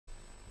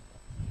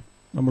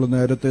നമ്മൾ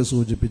നേരത്തെ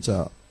സൂചിപ്പിച്ച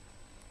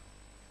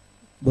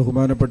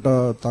ബഹുമാനപ്പെട്ട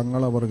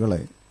തങ്ങളവർകളെ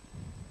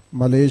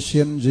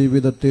മലേഷ്യൻ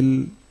ജീവിതത്തിൽ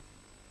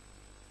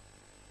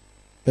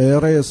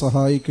ഏറെ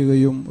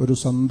സഹായിക്കുകയും ഒരു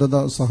സന്തത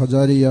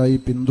സഹചാരിയായി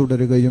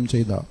പിന്തുടരുകയും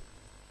ചെയ്ത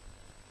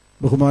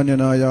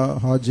ബഹുമാന്യനായ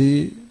ഹാജി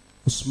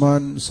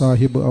ഉസ്മാൻ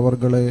സാഹിബ്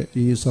അവർകളെ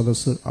ഈ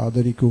സദസ്സ്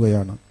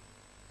ആദരിക്കുകയാണ്.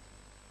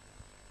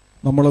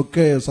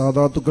 നമ്മളൊക്കെ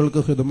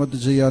സാദാത്തുക്കൾക്ക് ഖിദ്മത്ത്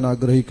ചെയ്യാൻ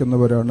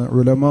ആഗ്രഹിക്കുന്നവരാണ്,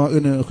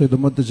 ഉലമാഇന്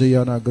ഖിദ്മത്ത്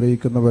ചെയ്യാൻ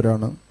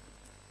ആഗ്രഹിക്കുന്നവരാണ്.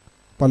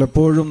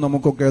 പലപ്പോഴും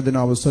നമുക്കൊക്കെ അതിന്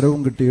അവസരവും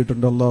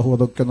കിട്ടിയിട്ടുണ്ട്. അള്ളാഹു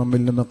അതൊക്കെ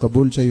നമ്മിൽ നിന്ന്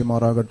കബൂൽ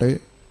ചെയ്യുമാറാകട്ടെ.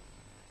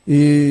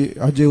 ഈ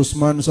ഹാജി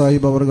ഉസ്മാൻ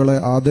സാഹിബ് അവർകളെ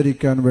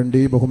ആദരിക്കാൻ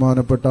വേണ്ടി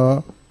ബഹുമാനപ്പെട്ട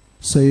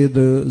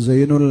സയ്യിദ്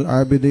സൈനുൽ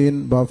ആബിദീൻ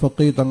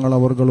ബാഫഖി തങ്ങൾ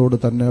അവർകളോട്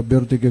തന്നെ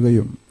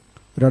അഭ്യർത്ഥിക്കുകയും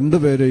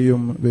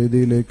രണ്ടുപേരെയും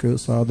വേദിയിലേക്ക്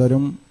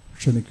സാദരം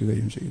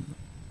ക്ഷണിക്കുകയും ചെയ്യുന്നു.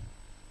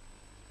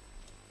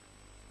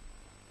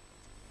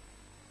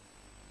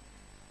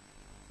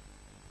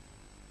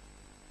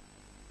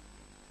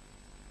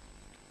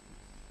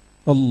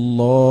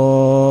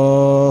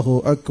 അല്ലാഹു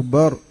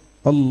അക്ബർ,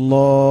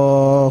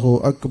 അല്ലാഹു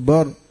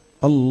അക്ബർ,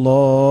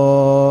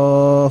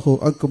 അല്ലാഹു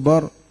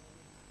അക്ബർ,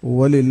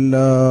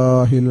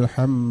 വലില്ലാഹിൽ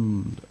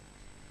ഹംദ്.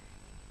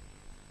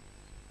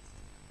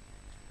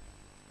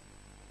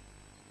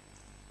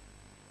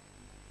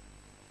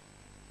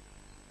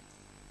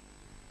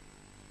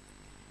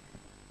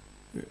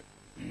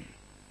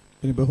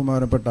 ഇനി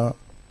ബഹുമാനപ്പെട്ട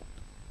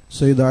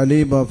സയ്യിദ് അലി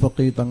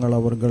ബാഫഖി തങ്ങൾ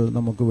അവർകൾ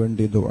നമുക്ക്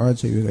വേണ്ടി ദുആ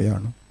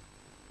ചെയ്യുകയാണ്.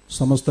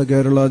 സമസ്ത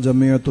കേരള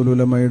ജമിയത്തുൽ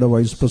ഉലമയുടെ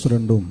വൈസ്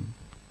പ്രസിഡന്റും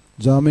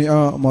ജാമിഅ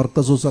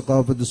മർക്കസു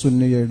സഖാഫത്ത്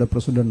സുന്നിയയുടെ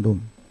പ്രസിഡന്റും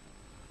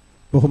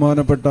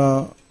ബഹുമാനപ്പെട്ട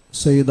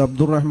സയ്യിദ്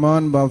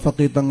അബ്ദുറഹ്മാൻ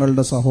ബാഫഖി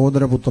തങ്ങളുടെ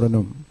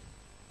സഹോദരപുത്രനും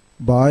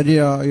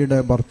ഭാര്യയുടെ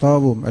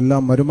ഭർത്താവും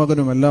എല്ലാം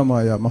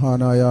മരുമകനുമെല്ലാമായ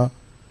മഹാനായ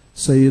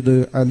സയ്യിദ്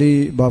അലി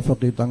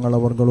ബാഫഖി തങ്ങൾ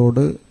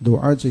അവർകളോട്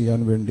ദുആ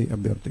ചെയ്യാൻ വേണ്ടി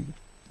അഭ്യർത്ഥിക്കുന്നു.